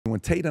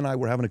Tate and I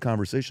were having a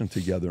conversation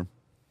together,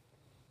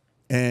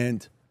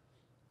 and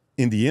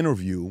in the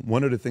interview,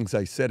 one of the things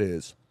I said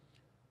is,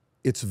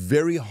 it's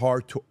very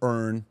hard to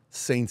earn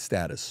saint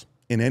status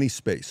in any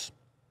space.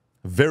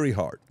 Very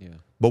hard. Yeah.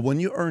 But when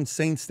you earn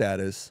saint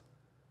status,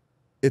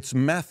 it's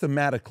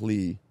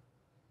mathematically,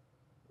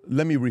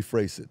 let me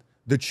rephrase it.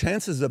 The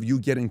chances of you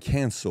getting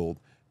canceled,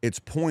 it's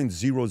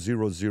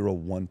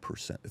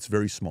 0.0001%. It's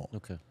very small.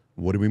 Okay.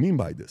 What do we mean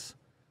by this?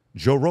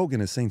 Joe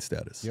Rogan is saint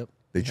status. Yep.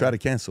 They tried to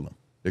cancel him.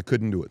 They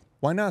couldn't do it.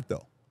 Why not,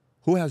 though?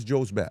 Who has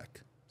Joe's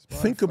back?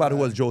 Think about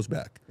who has Joe's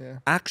back. Yeah.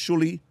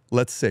 Actually,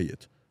 let's say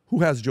it. Who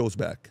has Joe's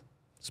back?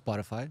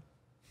 Spotify.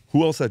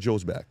 Who else had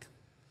Joe's back?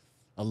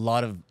 A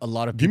lot of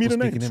people. Give me the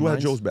speaking names. in Who had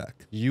minds. Joe's back?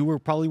 You were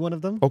probably one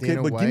of them. Okay,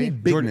 Dana but give me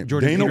White. big Jordan- names.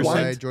 Jordan Dana Peterson.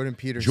 White, Jordan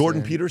Peterson.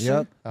 Jordan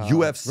Peterson, Yep.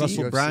 UFC,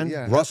 Russell Brand.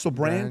 yeah. Russell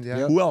Brand.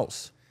 Yeah. Who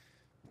else?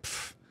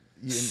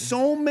 Yeah.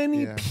 So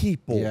many Yeah.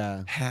 people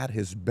Yeah. had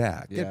his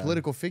back. They're Yeah.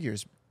 political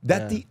figures.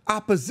 That Yeah. the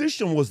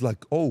opposition was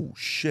like, oh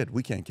shit,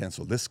 we can't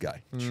cancel this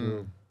guy.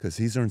 True. Because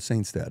he's earned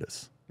saint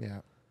status.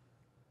 Yeah.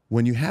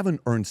 When you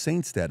haven't earned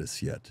saint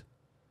status yet,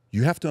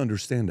 you have to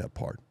understand that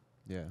part.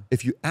 Yeah.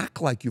 If you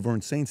act like you've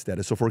earned saint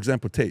status, so for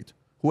example, Tate,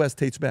 who has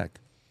Tate's back?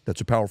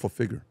 That's a powerful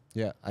figure.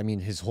 Yeah. I mean,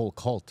 his whole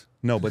cult.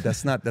 No, but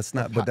that's not,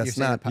 but that's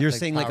not. You're like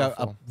saying like a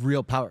powerful.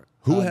 real power.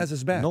 Who has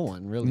his back? No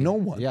one, really. No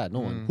one. Yeah, no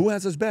one. Who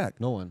has his back?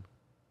 No one.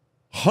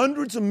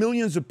 Hundreds of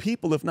millions of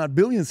people, if not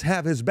billions,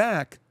 have his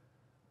back.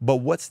 But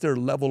what's their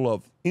level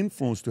of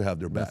influence to have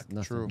their back?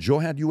 Nothing. True. Joe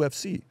had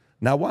UFC.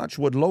 Now watch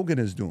what Logan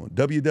is doing,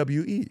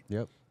 WWE.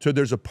 Yep. So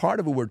there's a part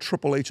of it where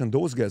Triple H and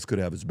those guys could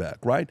have his back,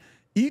 right?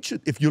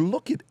 If you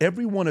look at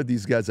every one of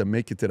these guys that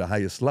make it to the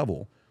highest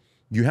level,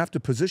 you have to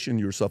position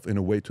yourself in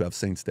a way to have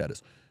saint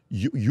status.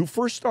 You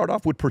first start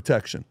off with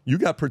protection. You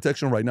got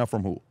protection right now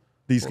from who?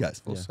 These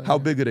guys. How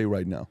big are they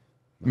right now?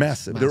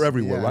 Massive. They're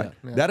everywhere, Yeah. right?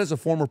 Yeah. That is a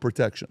form of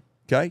protection,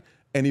 okay?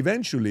 And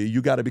eventually,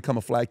 you got to become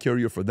a flag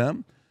carrier for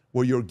them,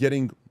 where you're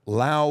getting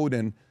loud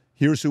and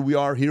here's who we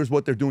are, here's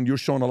what they're doing. You're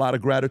showing a lot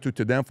of gratitude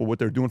to them for what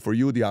they're doing for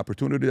you, the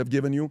opportunity they've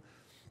given you.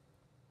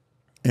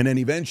 And then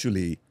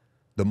eventually,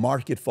 the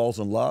market falls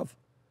in love.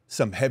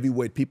 Some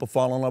heavyweight people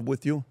fall in love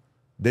with you.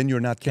 Then you're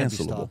not Can't be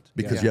cancelable stopped.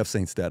 because Yeah. you have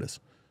saint status.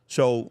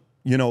 So,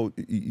 you know,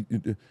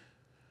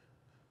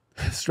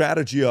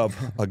 strategy of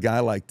a guy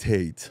like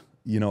Tate,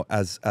 you know,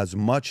 as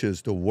much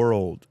as the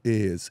world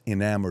is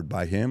enamored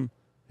by him,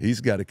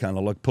 he's got to kind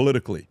of look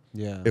politically.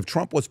 Yeah. If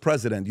Trump was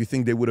president, you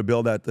think they would have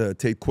bailed out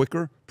Tate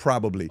quicker?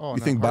 Probably. Oh, You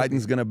no, think hardly.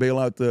 Biden's going to bail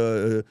out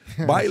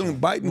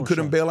Biden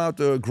couldn't bail out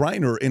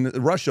Griner in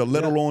Russia,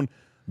 let alone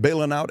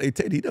bailing out a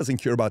Tate. He doesn't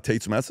care about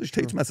Tate's message.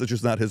 Tate's message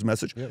is not his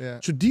message. Yeah.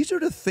 So these are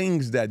the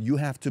things that you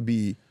have to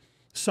be.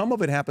 Some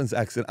of it happens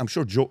accident. I'm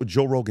sure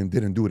Joe Rogan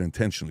didn't do it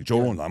intentionally. Joe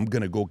Rogan, I'm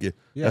going to go get.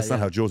 Yeah, That's not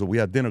yeah. how Joe's. We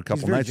had dinner a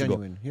couple very nights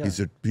genuine, ago.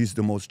 yeah. He's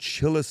the most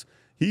chillest.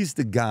 He's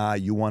the guy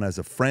you want as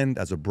a friend,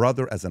 as a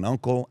brother, as an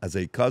uncle, as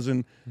a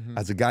cousin,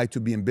 as a guy to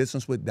be in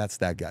business with. That's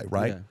that guy,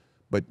 right? Yeah.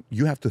 But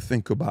you have to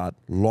think about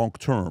long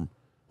term.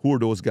 Who are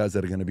those guys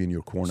that are going to be in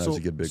your corner as you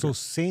get bigger? So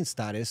saint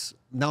status.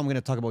 Now I'm going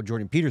to talk about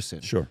Jordan Peterson.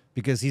 Sure.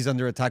 Because he's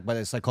under attack by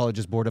the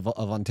Psychologist Board of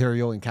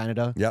Ontario in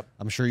Canada. Yep.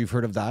 I'm sure you've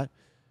heard of that.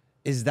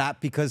 Is that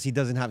because he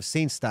doesn't have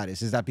saint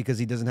status? Is that because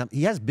he doesn't have?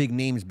 He has big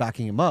names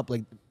backing him up.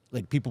 Like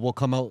people will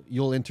come out.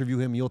 You'll interview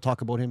him. You'll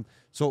talk about him.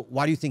 So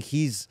why do you think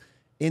he's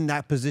in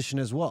that position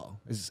as well?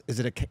 Is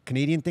it a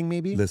Canadian thing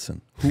maybe?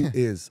 Listen,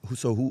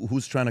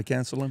 who's trying to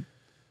cancel him?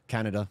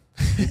 Canada.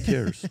 Who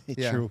cares?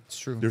 Yeah, True. it's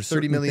true. There's 30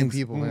 certain million things-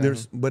 people. Yeah.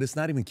 But it's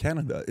not even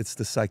Canada. It's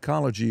the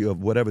psychology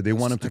of whatever. They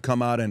want him to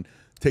come out and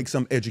take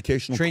some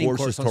educational Training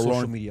courses course on to social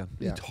learn. media.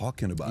 What are you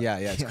talking about? Yeah,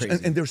 it's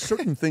crazy. And there's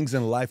certain things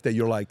in life that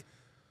you're like,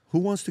 who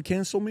wants to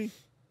cancel me?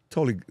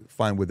 Totally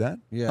fine with that.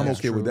 Yeah, I'm that's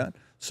okay with true. that.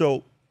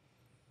 So,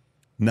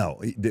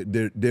 no,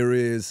 there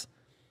is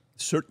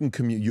certain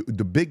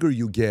the bigger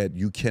you get,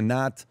 you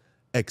cannot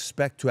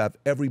expect to have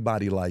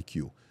everybody like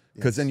you,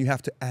 because then you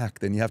have to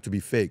act and you have to be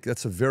fake.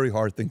 That's a very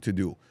hard thing to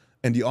do.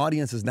 And the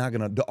audience is not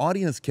gonna. The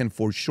audience can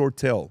for sure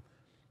tell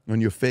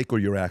when you're fake or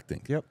you're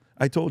acting. Yep.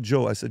 I told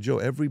Joe, I said, Joe,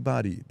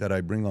 everybody that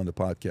I bring on the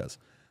podcast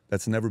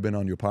that's never been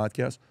on your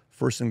podcast,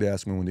 first thing they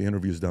ask me when the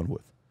interview is done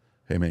with,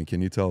 hey man,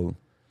 can you tell,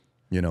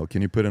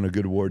 can you put in a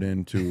good word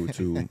in to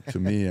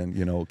me and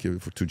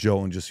to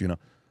Joe and just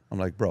I'm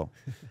like, bro,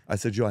 I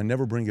said, Joe, I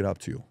never bring it up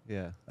to you.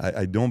 Yeah.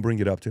 I don't bring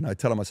it up to you. And I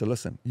tell him, I said,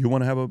 listen, you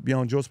want to be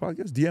on Joe's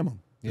podcast? DM him.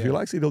 If he Yeah.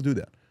 likes it, they'll do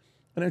that.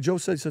 And then Joe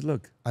said,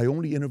 look, I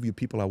only interview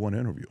people I want to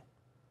interview.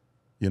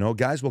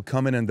 Guys will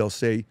come in and they'll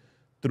say,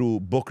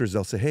 through bookers,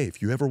 they'll say, hey,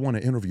 if you ever want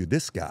to interview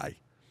this guy,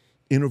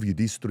 interview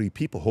these 3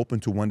 people, hoping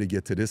to one day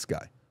get to this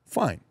guy.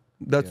 Fine.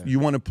 You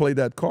want to play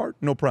that card?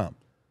 No problem.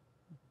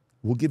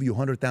 We'll give you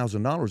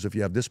 $100,000 if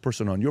you have this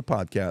person on your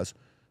podcast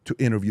to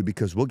interview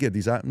because we'll get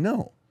these out.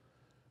 No.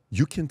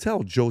 You can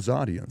tell Joe's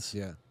audience.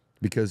 Yeah.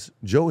 Because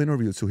Joe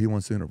interviews who he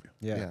wants to interview.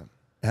 Yeah. Yeah.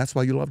 That's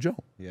why you love Joe.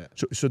 Yeah.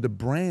 So the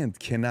brand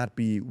cannot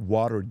be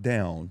watered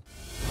down